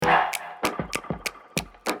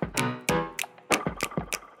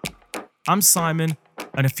I'm Simon,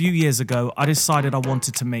 and a few years ago, I decided I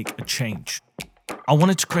wanted to make a change. I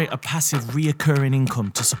wanted to create a passive, reoccurring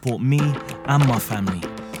income to support me and my family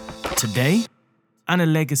today and a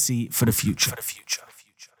legacy for the future.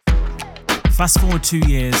 Fast forward 2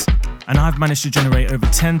 years, and I've managed to generate over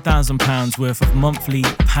 £10,000 worth of monthly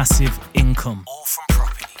passive income, all from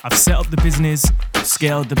property. I've set up the business,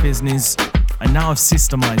 scaled the business, and now I've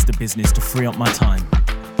systemized the business to free up my time.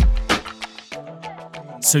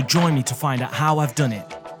 So join me to find out how I've done it,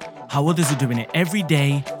 how others are doing it every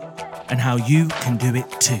day, and how you can do it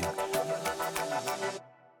too.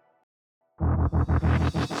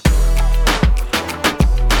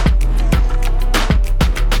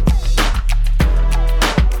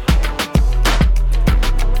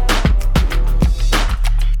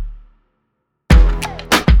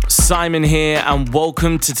 Simon here, and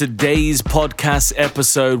welcome to today's podcast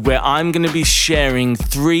episode where I'm going to be sharing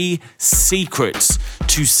 3 secrets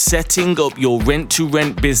to setting up your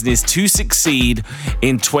rent-to-rent business to succeed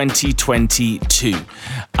in 2022.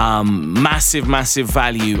 Massive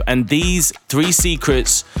value. And these 3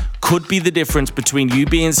 secrets could be the difference between you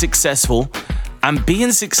being successful and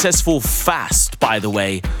being successful fast, by the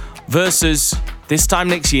way, versus this time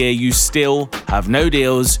next year, you still have no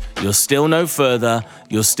deals, you're still no further,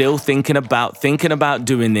 you're still thinking about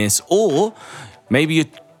doing this, or maybe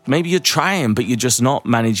you're trying, but you're just not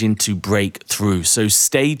managing to break through. So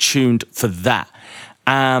stay tuned for that.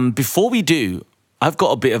 Before we do, I've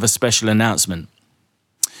got a bit of a special announcement.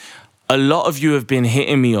 A lot of you have been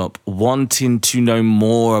hitting me up wanting to know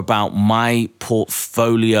more about my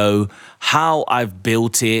portfolio, how I've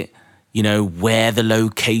built it, you know, where the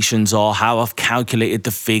locations are, how I've calculated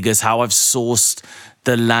the figures, how I've sourced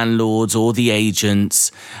the landlords or the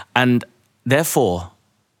agents. And therefore,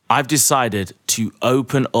 I've decided to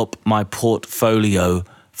open up my portfolio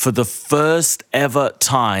for the first ever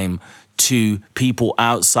time to people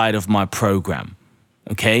outside of my program.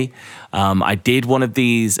 Okay? I did one of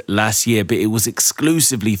these last year, but it was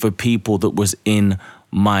exclusively for people that was in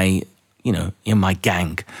my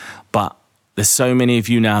gang. But there's so many of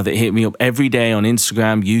you now that hit me up every day on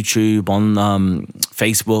Instagram, YouTube, on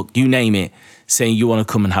Facebook, you name it, saying you want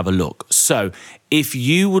to come and have a look. So if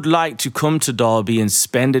you would like to come to Derby and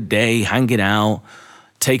spend a day hanging out,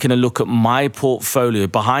 taking a look at my portfolio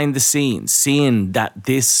behind the scenes, seeing that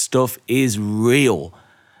this stuff is real,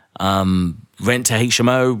 rent to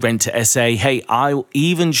HMO, rent to SA. Hey, I'll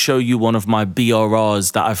even show you one of my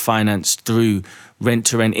BRRs that I financed through rent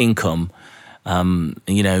to rent income.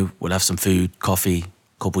 We'll have some food, coffee,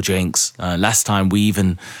 couple drinks. Last time we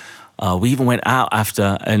even went out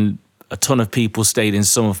after, and a ton of people stayed in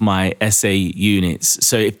some of my SA units.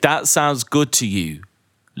 So if that sounds good to you,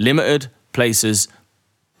 limited places,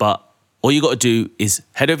 but all you got to do is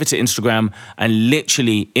head over to Instagram and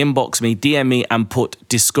literally inbox me, DM me, and put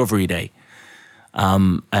Discovery Day.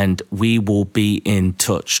 And we will be in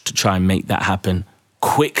touch to try and make that happen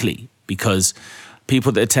quickly, because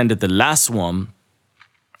people that attended the last one,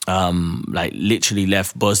 literally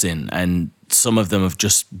left buzzing, and some of them have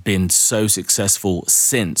just been so successful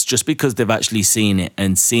since, just because they've actually seen it,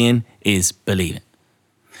 and seeing is believing.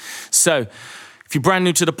 So if you're brand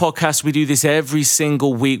new to the podcast, we do this every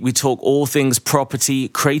single week. We talk all things property,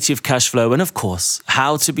 creative cash flow, and of course,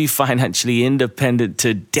 how to be financially independent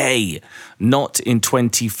today, not in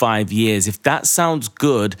 25 years. If that sounds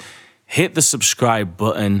good, hit the subscribe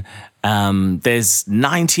button. There's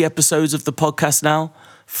 90 episodes of the podcast now,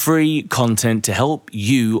 free content to help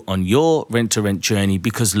you on your rent-to-rent journey.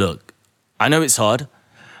 Because look, I know it's hard,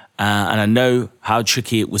 and I know how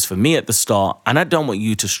tricky it was for me at the start, and I don't want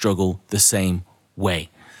you to struggle the same way.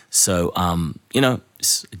 So,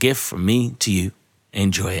 it's a gift from me to you.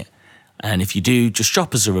 Enjoy it. And if you do, just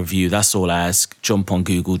drop us a review. That's all I ask. Jump on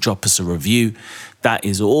Google, drop us a review. That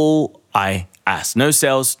is all I ask. No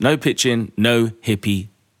sales, no pitching, no hippie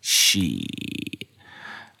shit.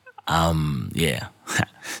 Yeah.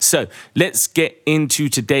 So let's get into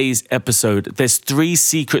today's episode. There's 3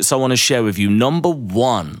 secrets I want to share with you. Number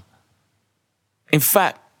 1. In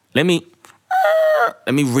fact, let me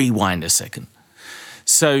rewind a second.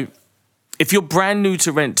 So if you're brand new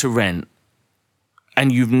to rent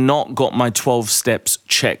and you've not got my 12 steps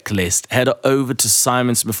checklist, head over to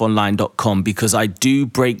simonsmithonline.com, because I do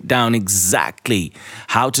break down exactly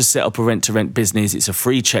how to set up a rent-to-rent business. It's a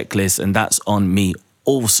free checklist, and that's on me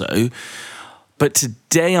also. But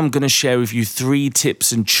today I'm going to share with you 3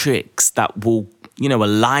 tips and tricks that will,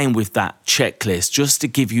 align with that checklist, just to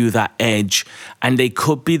give you that edge, and they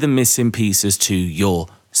could be the missing pieces to your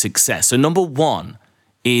success. So number 1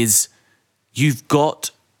 is you've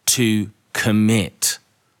got to commit.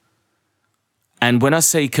 And when I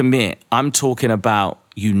say commit, I'm talking about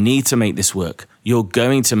you need to make this work. You're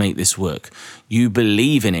going to make this work. You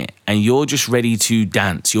believe in it and you're just ready to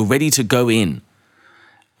dance. You're ready to go in.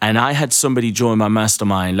 And I had somebody join my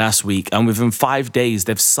mastermind last week, and within 5 days,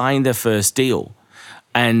 they've signed their first deal.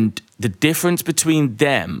 And the difference between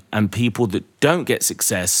them and people that don't get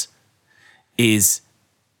success is,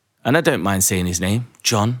 and I don't mind saying his name,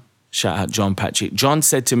 John, shout out John Patrick. John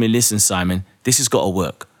said to me, listen, Simon, this has got to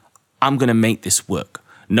work. I'm going to make this work.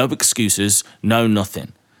 No excuses, no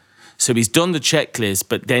nothing. So he's done the checklist,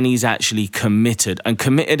 but then he's actually committed, and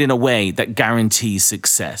committed in a way that guarantees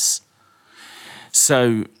success.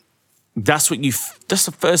 So that's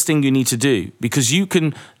the first thing you need to do, because you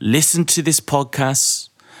can listen to this podcast.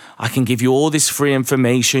 I can give you all this free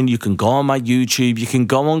information. You can go on my YouTube. You can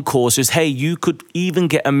go on courses. Hey, you could even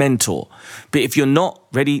get a mentor. But if you're not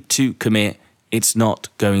ready to commit, it's not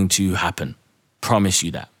going to happen. Promise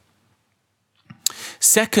you that.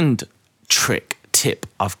 Second tip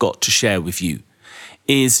I've got to share with you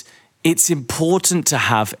is it's important to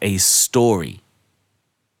have a story.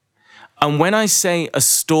 And when I say a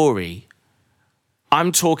story,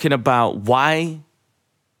 I'm talking about, why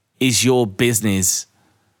is your business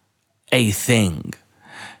a thing?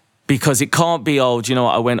 Because it can't be, oh, do you know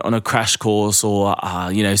what, I went on a crash course, or,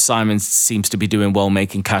 Simon seems to be doing well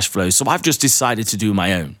making cash flow, so I've just decided to do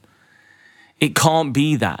my own. It can't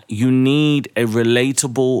be that. You need a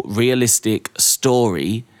relatable, realistic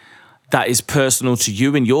story that is personal to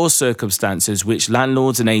you and your circumstances, which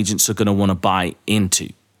landlords and agents are going to want to buy into.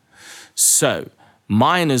 So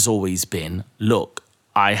mine has always been, look,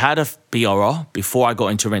 I had a BRR before I got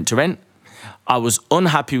into rent-to-rent. I was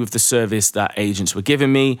unhappy with the service that agents were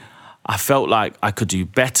giving me. I felt like I could do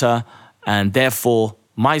better, and therefore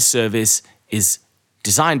my service is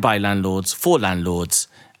designed by landlords for landlords,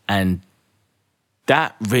 and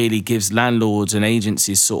that really gives landlords and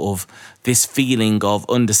agencies sort of this feeling of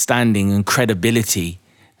understanding and credibility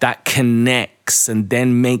that connects and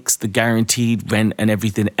then makes the guaranteed rent and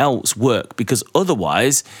everything else work, because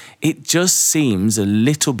otherwise it just seems a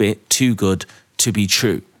little bit too good to be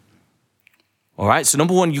true. All right, so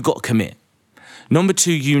number one, you got to commit. Number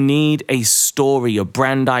two, you need a story, a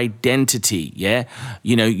brand identity, yeah?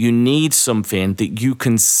 You need something that you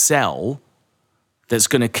can sell that's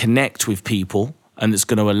going to connect with people and that's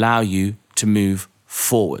going to allow you to move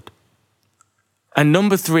forward. And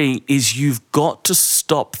number three is you've got to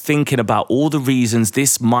stop thinking about all the reasons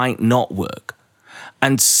this might not work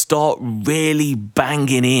and start really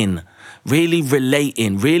banging in, really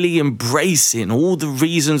relating, really embracing all the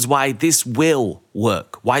reasons why this will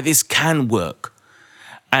work, why this can work.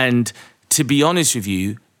 And to be honest with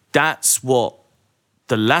you, that's what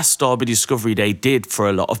the last Derby Discovery Day did for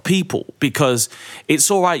a lot of people, because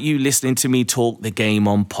it's all right you listening to me talk the game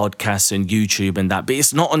on podcasts and YouTube and that, but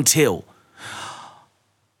it's not until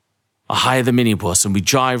I hire the minibus and we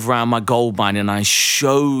drive around my gold mine and I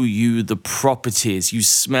show you the properties. You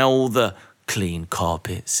smell the clean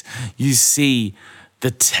carpets. You see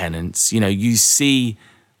the tenants. You see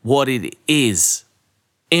what it is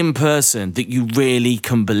in person that you really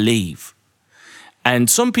can believe. And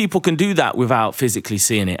some people can do that without physically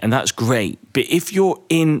seeing it, and that's great. But if you're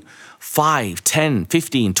in 5, 10,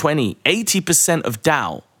 15, 20, 80% of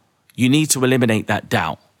doubt, you need to eliminate that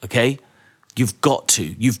doubt, okay? You've got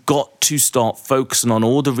to start focusing on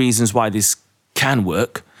all the reasons why this can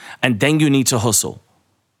work, and then you need to hustle.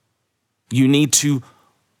 You need to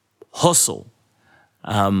hustle.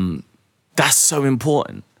 That's so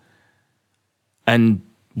important. And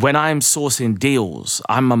when I'm sourcing deals,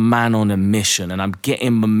 I'm a man on a mission, and I'm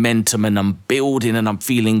getting momentum, and I'm building, and I'm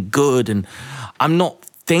feeling good, and I'm not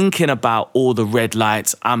thinking about all the red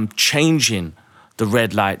lights. I'm changing the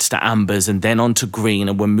red lights to ambers and then onto green,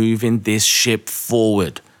 and we're moving this ship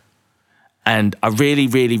forward. And I really,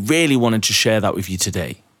 really, really wanted to share that with you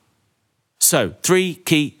today. So 3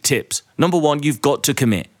 key tips. Number 1, you've got to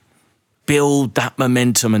commit. Build that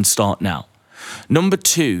momentum and start now. Number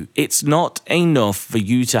 2, it's not enough for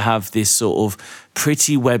you to have this sort of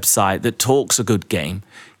pretty website that talks a good game.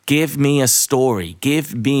 Give me a story.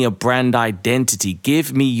 Give me a brand identity.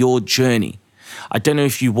 Give me your journey. I don't know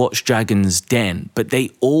if you watch Dragon's Den, but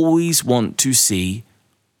they always want to see,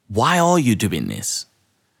 why are you doing this?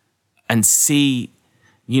 And see,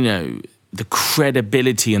 the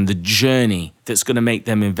credibility and the journey that's going to make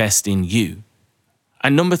them invest in you.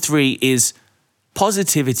 And number 3 is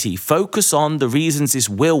positivity. Focus on the reasons this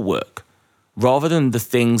will work rather than the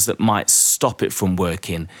things that might stop it from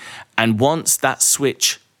working. And once that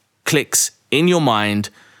switch clicks in your mind,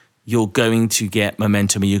 you're going to get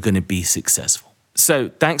momentum and you're going to be successful.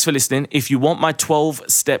 So thanks for listening. If you want my 12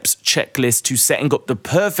 steps checklist to setting up the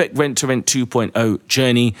perfect Rent-to-Rent 2.0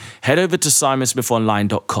 journey, head over to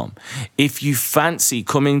simonsmithonline.com. If you fancy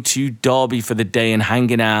coming to Derby for the day and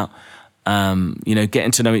hanging out,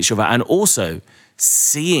 getting to know each other, and also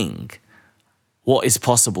seeing what is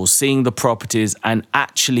possible, seeing the properties and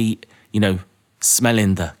actually,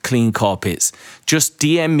 smelling the clean carpets, just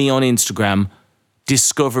DM me on Instagram,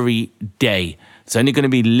 Discovery Day. It's only going to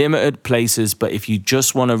be limited places, but if you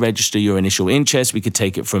just want to register your initial interest, we could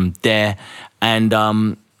take it from there. And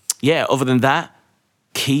other than that,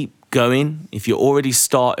 keep going. If you're already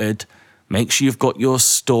started, make sure you've got your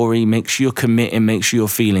story, make sure you're committing, make sure you're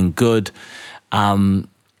feeling good.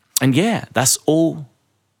 That's all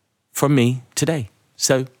from me today.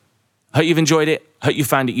 So hope you've enjoyed it. Hope you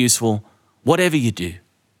found it useful. Whatever you do,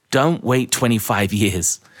 don't wait 25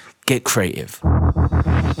 years. Get creative.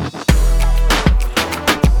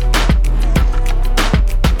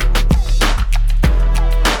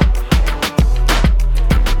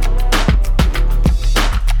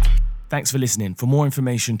 Thanks for listening. For more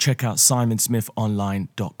information, check out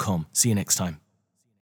simonsmithonline.com. See you next time.